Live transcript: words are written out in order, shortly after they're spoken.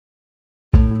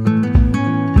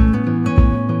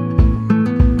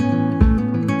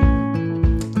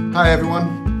Hi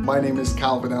everyone, my name is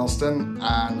Calvin Elston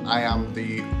and I am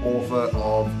the author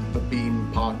of The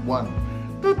Beam Part 1.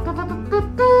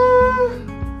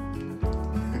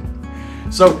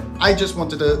 So I just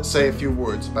wanted to say a few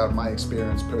words about my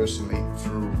experience personally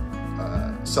through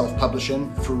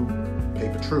self-publishing through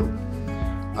PaperTrue.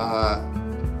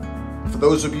 For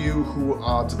those of you who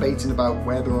are debating about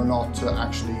whether or not to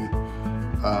actually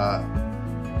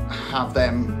have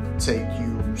them take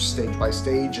you stage by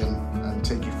stage and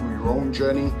take you through your own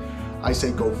journey, I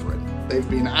say go for it. They've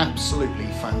been absolutely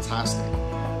fantastic.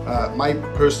 My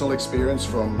personal experience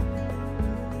from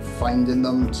finding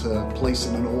them to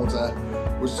placing an order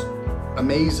was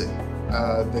amazing.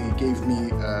 They gave me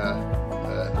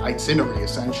an itinerary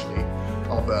essentially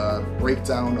of a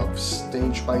breakdown of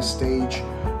stage by stage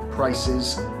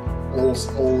prices,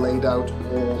 all laid out,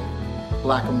 all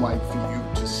black and white for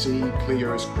you to see,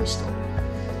 clear as crystal.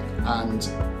 And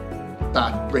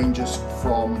that ranges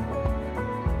from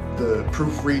the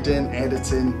proofreading,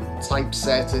 editing,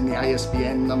 typesetting, the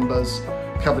ISBN numbers,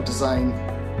 cover design.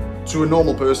 To a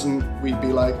normal person, we'd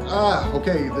be like,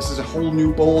 okay, this is a whole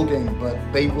new ball game, but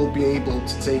they will be able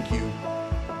to take you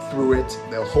through it.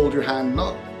 They'll hold your hand,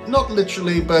 not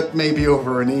literally, but maybe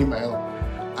over an email,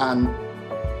 and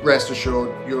rest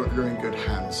assured, you're in good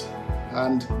hands.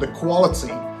 And the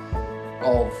quality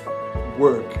of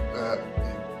work,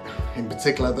 in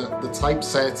particular the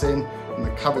typesetting and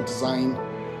the cover design,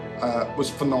 was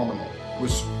phenomenal,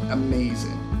 was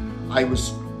amazing. I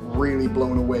was really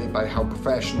blown away by how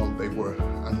professional they were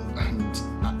and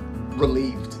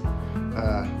relieved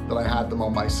that I had them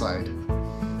on my side.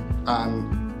 And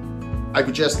I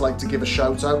would just like to give a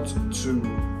shout out to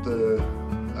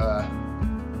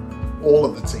all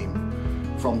of the team,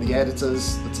 from the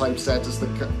editors, the typesetters,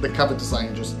 the cover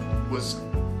design just was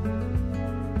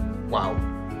wow.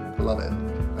 I love it.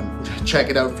 And check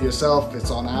it out for yourself. It's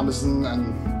on Amazon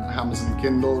and Amazon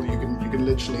Kindle. You can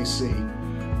literally see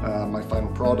my final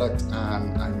product,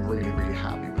 and I'm really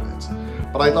happy with it.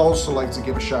 But I'd also like to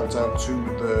give a shout out to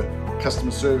the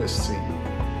customer service team.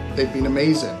 They've been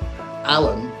amazing.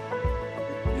 Alan,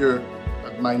 you're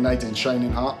my knight in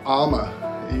shining armor.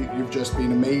 You've just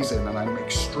been amazing, and I'm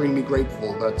extremely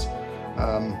grateful that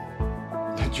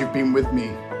you've been with me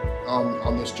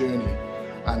on this journey.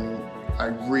 And I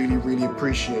really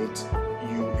appreciate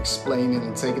you explaining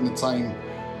and taking the time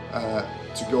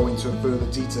to go into further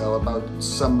detail about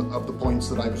some of the points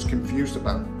that I was confused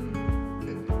about.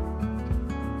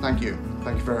 Thank you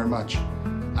very much.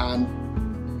 And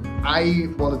I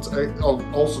wanted to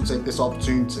also take this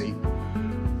opportunity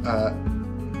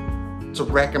to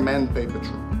recommend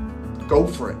PaperTrue. Go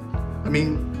for it. I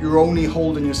mean, you're only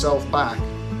holding yourself back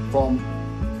from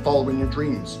following your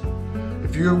dreams.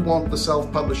 If you want the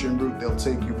self-publishing route, they'll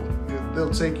take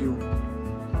you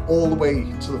all the way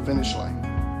to the finish line.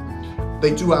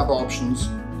 They do have options.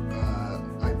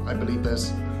 I believe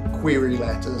there's query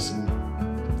letters and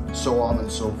so on and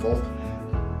so forth.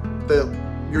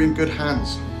 You're in good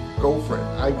hands. Go for it.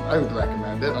 I would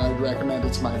recommend it. I would recommend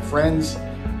it to my friends.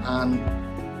 And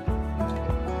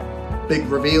big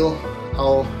reveal,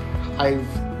 I've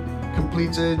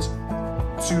completed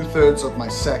 2/3 of my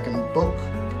second book,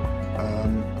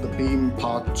 The Beam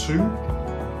Part 2,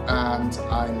 and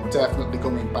I'm definitely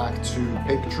going back to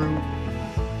PaperTrue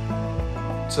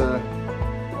to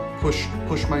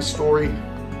push my story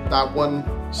that one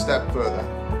step further.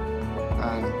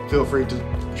 And feel free to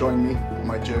join me on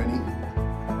my journey.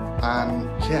 And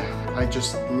yeah, I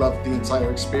just love the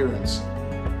entire experience,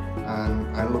 and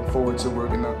I look forward to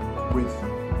working with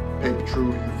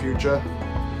PaperTrue in the future.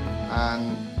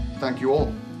 And thank you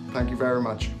all. Thank you very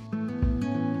much.